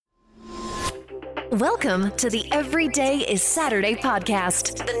Welcome to the Everyday is Saturday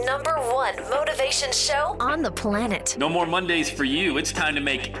podcast, the #1 motivation show on the planet. No more Mondays for you. It's time to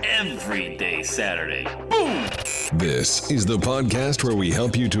make every day Saturday. Boom! This is the podcast where we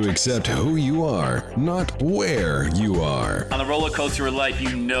help you to accept who you are, not where you are. On the roller coaster of life,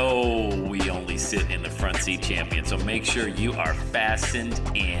 you know we only sit in the front seat, champion. So make sure you are fastened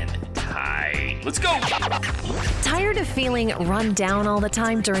in tight. Let's go! Tired of feeling run down all the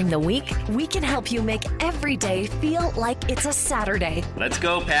time during the week? We can help you make every day feel like it's a Saturday. Let's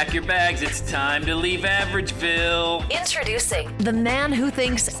go, pack your bags. It's time to leave Averageville. Introducing the man who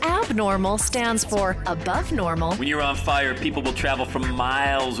thinks abnormal stands for above normal. When you're on fire, people will travel from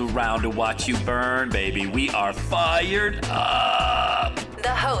miles around to watch you burn, baby. We are fired up. The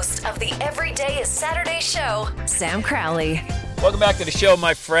host of the Everyday is Saturday show, Sam Crowley. Welcome back to the show,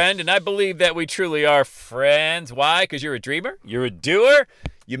 my friend, and I believe that we truly are friends. Why? Because you're a dreamer, you're a doer.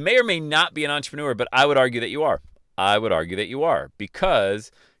 You may or may not be an entrepreneur, but I would argue that you are. I would argue that you are, because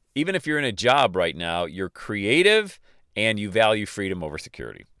even if you're in a job right now, you're creative and you value freedom over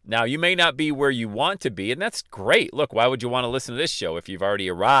security. Now, you may not be where you want to be, and that's great. Look, why would you want to listen to this show if you've already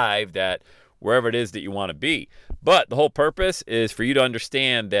arrived at wherever it is that you want to be? But the whole purpose is for you to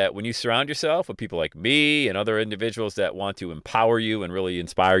understand that when you surround yourself with people like me and other individuals that want to empower you and really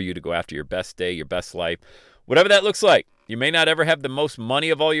inspire you to go after your best day, your best life, whatever that looks like. You may not ever have the most money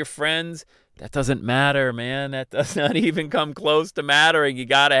of all your friends. That doesn't matter, man. That does not even come close to mattering. You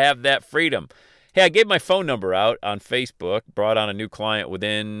got to have that freedom. Hey, I gave my phone number out on Facebook, brought on a new client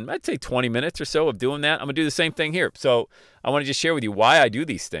within, I'd say 20 minutes or so of doing that. I'm going to do the same thing here. So I want to just share with you why I do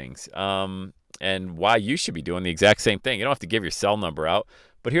these things and why you should be doing the exact same thing. You don't have to give your cell number out,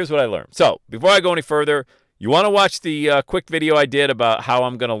 but here's what I learned. So before I go any further, you want to watch the quick video I did about how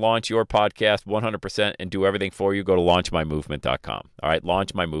I'm going to launch your podcast 100% and do everything for you? Go to launchmymovement.com. All right,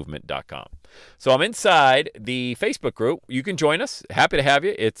 launchmymovement.com. So I'm inside the Facebook group. You can join us. Happy to have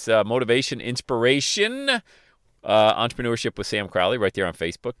you. It's Motivation, Inspiration, Entrepreneurship with Sam Crowley right there on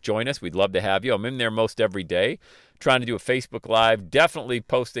Facebook. Join us. We'd love to have you. I'm in there most every day trying to do a Facebook Live, definitely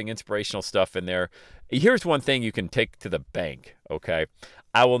posting inspirational stuff in there. Here's one thing you can take to the bank, okay?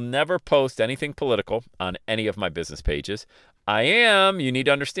 I will never post anything political on any of my business pages. You need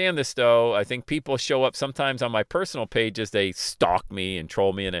to understand this though, I think people show up sometimes on my personal pages, they stalk me and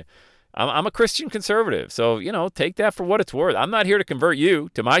troll me, and I'm a Christian conservative, so, take that for what it's worth. I'm not here to convert you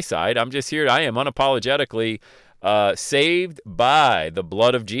to my side. I'm just here, I am unapologetically saved by the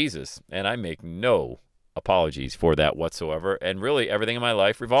blood of Jesus, and I make no apologies for that whatsoever, and really everything in my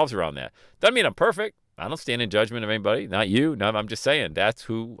life revolves around that. Doesn't mean I'm perfect. I don't stand in judgment of anybody, not you. No, I'm just saying that's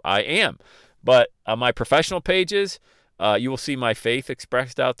who I am. But on my professional pages, you will see my faith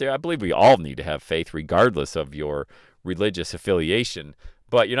expressed out there. I believe we all need to have faith regardless of your religious affiliation,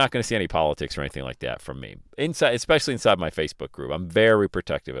 but you're not going to see any politics or anything like that from me, especially inside my Facebook group. I'm very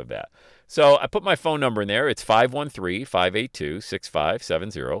protective of that. So I put my phone number in there. It's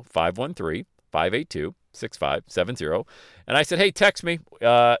 513-582-6570, 513-582-6570. And I said, hey, text me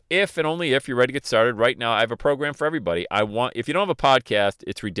if and only if you're ready to get started. Right now, I have a program for everybody. If you don't have a podcast,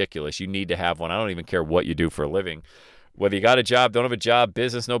 it's ridiculous. You need to have one. I don't even care what you do for a living. Whether you got a job, don't have a job,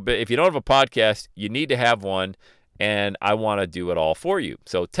 business, if you don't have a podcast, you need to have one. And I want to do it all for you.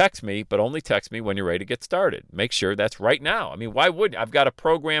 So text me, but only text me when you're ready to get started. Make sure that's right now. I mean, why wouldn't you? I've got a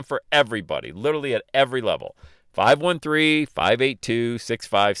program for everybody, literally at every level.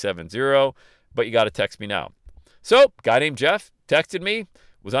 513-582-6570. But you got to text me now. So, a guy named Jeff texted me,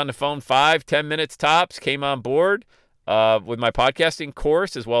 was on the phone 5-10 minutes tops, came on board with my podcasting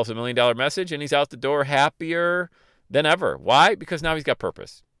course as well as $1 Million Message, and he's out the door happier than ever. Why? Because now he's got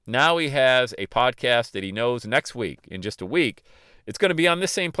purpose. Now he has a podcast that he knows next week, in just a week, it's going to be on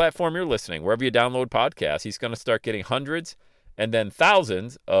this same platform you're listening. Wherever you download podcasts, he's going to start getting hundreds and then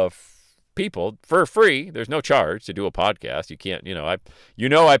thousands of people for free. There's no charge to do a podcast. You can't, I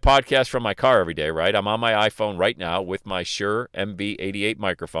podcast from my car every day, right? I'm on my iPhone right now with my Shure MB88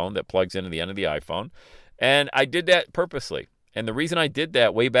 microphone that plugs into the end of the iPhone. And I did that purposely. And the reason I did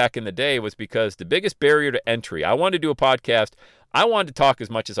that way back in the day was because the biggest barrier to entry, I wanted to do a podcast. I wanted to talk as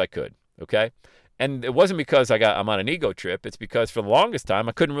much as I could, okay? And it wasn't because I'm on an ego trip. It's because for the longest time,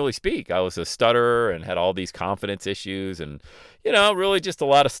 I couldn't really speak. I was a stutterer and had all these confidence issues and, really just a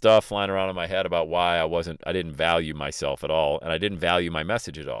lot of stuff flying around in my head about why I didn't value myself at all, and I didn't value my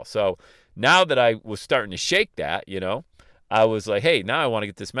message at all. So now that I was starting to shake that, I was like, hey, now I want to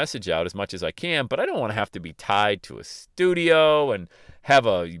get this message out as much as I can, but I don't want to have to be tied to a studio and have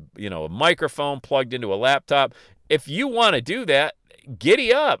a microphone plugged into a laptop. If you want to do that,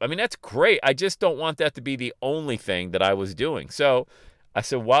 giddy up. I mean, that's great. I just don't want that to be the only thing that I was doing. So I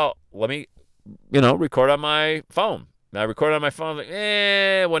said, well, let me record on my phone. I recorded on my phone, like,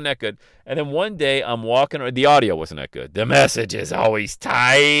 it wasn't that good. And then one day I'm walking, the audio wasn't that good. The message is always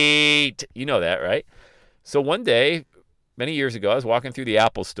tight. You know that, right? So one day, many years ago, I was walking through the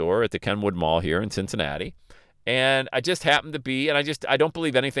Apple store at the Kenwood Mall here in Cincinnati. And I just happened to be, and I don't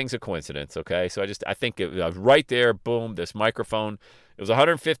believe anything's a coincidence, okay? So I think I was right there, boom, this microphone. It was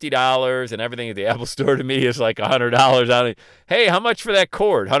 $150, and everything at the Apple store to me is like $100. Hey, how much for that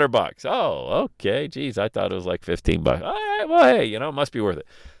cord? $100. Oh, okay. Geez, I thought it was like $15. All right, well, hey, it must be worth it.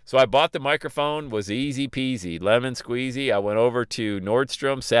 So I bought the microphone, was easy peasy, lemon squeezy. I went over to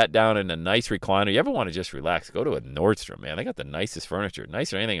Nordstrom, sat down in a nice recliner. You ever want to just relax, go to a Nordstrom, man. They got the nicest furniture,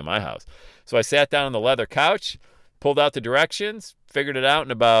 nicer than anything in my house. So I sat down on the leather couch, pulled out the directions, figured it out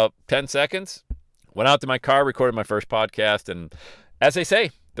in about 10 seconds, went out to my car, recorded my first podcast, and as they say,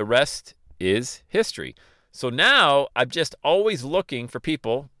 the rest is history. So now I'm just always looking for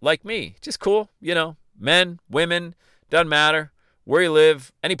people like me. Just cool, men, women, doesn't matter where you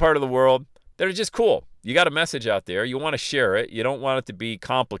live, any part of the world, that are just cool. You got a message out there. You want to share it. You don't want it to be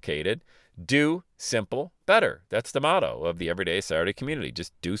complicated. Do simple better. That's the motto of the Everyday Saturday community.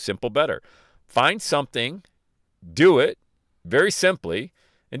 Just do simple better. Find something, do it very simply,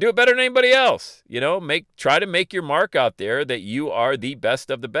 and do it better than anybody else. Try to make your mark out there that you are the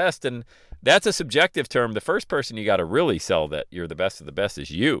best of the best. And that's a subjective term. The first person you got to really sell that you're the best of the best is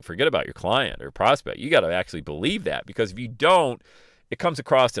you. Forget about your client or prospect. You got to actually believe that, because if you don't, it comes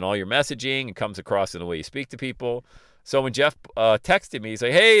across in all your messaging. It comes across in the way you speak to people. So when Jeff texted me, he's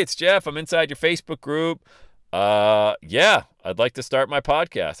like, hey, it's Jeff. I'm inside your Facebook group. Yeah, I'd like to start my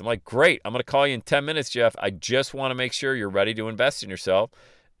podcast. I'm like, great. I'm going to call you in 10 minutes, Jeff. I just want to make sure you're ready to invest in yourself.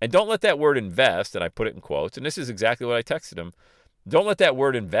 And don't let that word invest, and I put it in quotes, and this is exactly what I texted him. Don't let that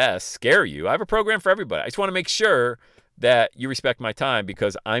word invest scare you. I have a program for everybody. I just want to make sure that you respect my time,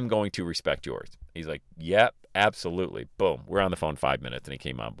 because I'm going to respect yours. He's like, yep, absolutely. Boom. We're on the phone 5 minutes, and he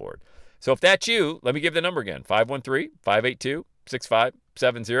came on board. So if that's you, let me give the number again,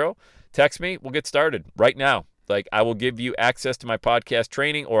 513-582-6570. Text me. We'll get started right now. Like, I will give you access to my podcast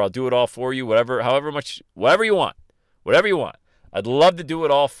training, or I'll do it all for you, whatever you want. Whatever you want. I'd love to do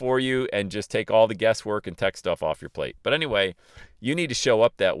it all for you and just take all the guesswork and tech stuff off your plate. But anyway, you need to show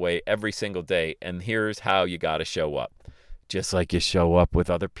up that way every single day, and here's how you got to show up. Just like you show up with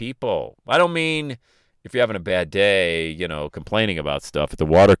other people. I don't mean if you're having a bad day, complaining about stuff at the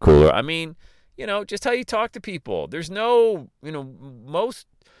water cooler. I mean, just how you talk to people. There's no, most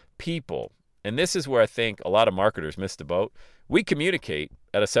people, and this is where I think a lot of marketers miss the boat, we communicate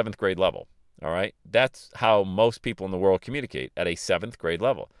at a 7th grade level. All right. That's how most people in the world communicate, at a 7th grade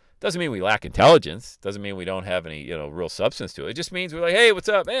level. Doesn't mean we lack intelligence. Doesn't mean we don't have any, real substance to it. It just means we're like, hey, what's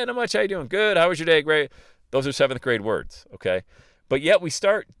up? Hey, not much. How you doing? Good. How was your day? Great. Those are 7th grade words. Okay. But yet we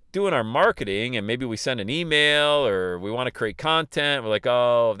start doing our marketing, and maybe we send an email, or we want to create content. We're like,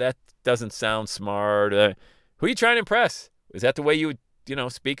 oh, that doesn't sound smart. Who are you trying to impress? Is that the way you would,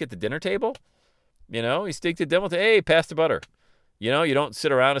 speak at the dinner table? You speak to the dinner table. Hey, pass the butter. You don't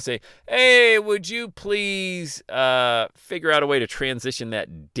sit around and say, hey, would you please figure out a way to transition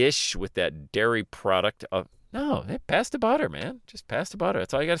that dish with that dairy product? No, hey, pass the butter, man. Just pass the butter.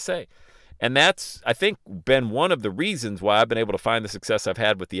 That's all you got to say. And that's, I think, been one of the reasons why I've been able to find the success I've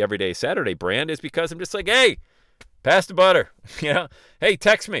had with the Everyday Saturday brand, is because I'm just like, hey, pass the butter. Hey,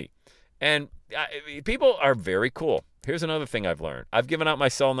 text me. And people are very cool. Here's another thing I've learned. I've given out my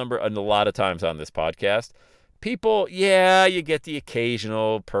cell number a lot of times on this podcast. People, yeah, you get the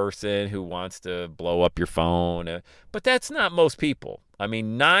occasional person who wants to blow up your phone, but that's not most people. I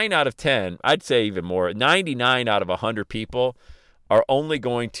mean, 9 out of 10, I'd say even more, 99 out of 100 people are only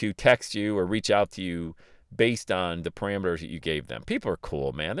going to text you or reach out to you based on the parameters that you gave them. People are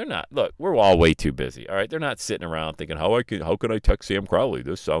cool, man. They're not, look, we're all way too busy, all right? They're not sitting around thinking, how can I text Sam Crowley?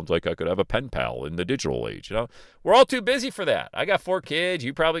 This sounds like I could have a pen pal in the digital age, We're all too busy for that. I got 4 kids.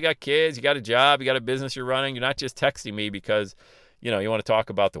 You probably got kids. You got a job. You got a business you're running. You're not just texting me because, you want to talk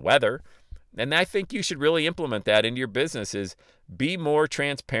about the weather. And I think you should really implement that into your business, is be more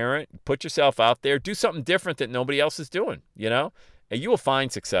transparent, put yourself out there, do something different that nobody else is doing, And you will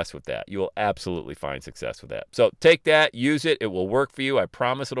find success with that. You will absolutely find success with that. So take that, use it. It will work for you. I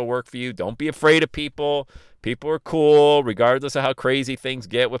promise it'll work for you. Don't be afraid of people. People are cool, regardless of how crazy things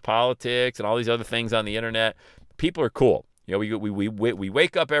get with politics and all these other things on the internet. People are cool. We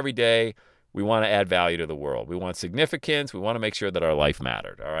wake up every day. We want to add value to the world. We want significance. We want to make sure that our life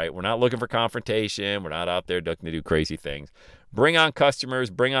mattered. All right. We're not looking for confrontation. We're not out there looking to do crazy things. Bring on customers.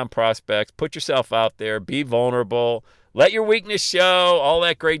 Bring on prospects. Put yourself out there. Be vulnerable. Let your weakness show, all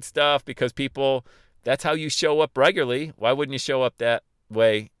that great stuff, because people, that's how you show up regularly. Why wouldn't you show up that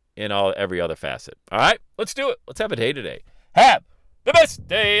way in every other facet. All right, let's do it. Let's have a day today. Have the best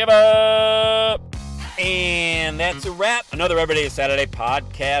day ever. And that's a wrap. Another Everyday is Saturday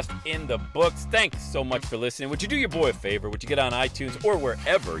podcast in the books. Thanks so much for listening. Would you do your boy a favor? Would you get on iTunes or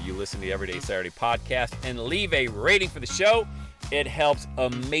wherever you listen to the Everyday Saturday podcast and leave a rating for the show? It helps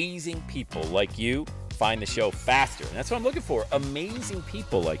amazing people like you find the show faster. And that's what I'm looking for, amazing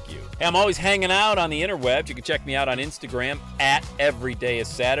people like you. Hey, I'm always hanging out on the interwebs. You can check me out on Instagram at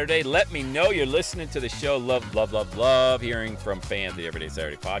EverydayIsSaturday. Let me know you're listening to the show. Love hearing from fans of the Everyday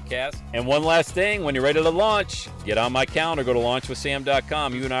Saturday podcast. And one last thing, when you're ready to launch, get on my calendar, go to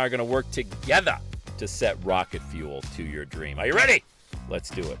launchwithsam.com. You and I are going to work together to set rocket fuel to your dream. Are you ready? Let's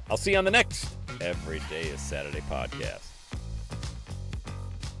do it. I'll see you on the next Everyday is Saturday podcast.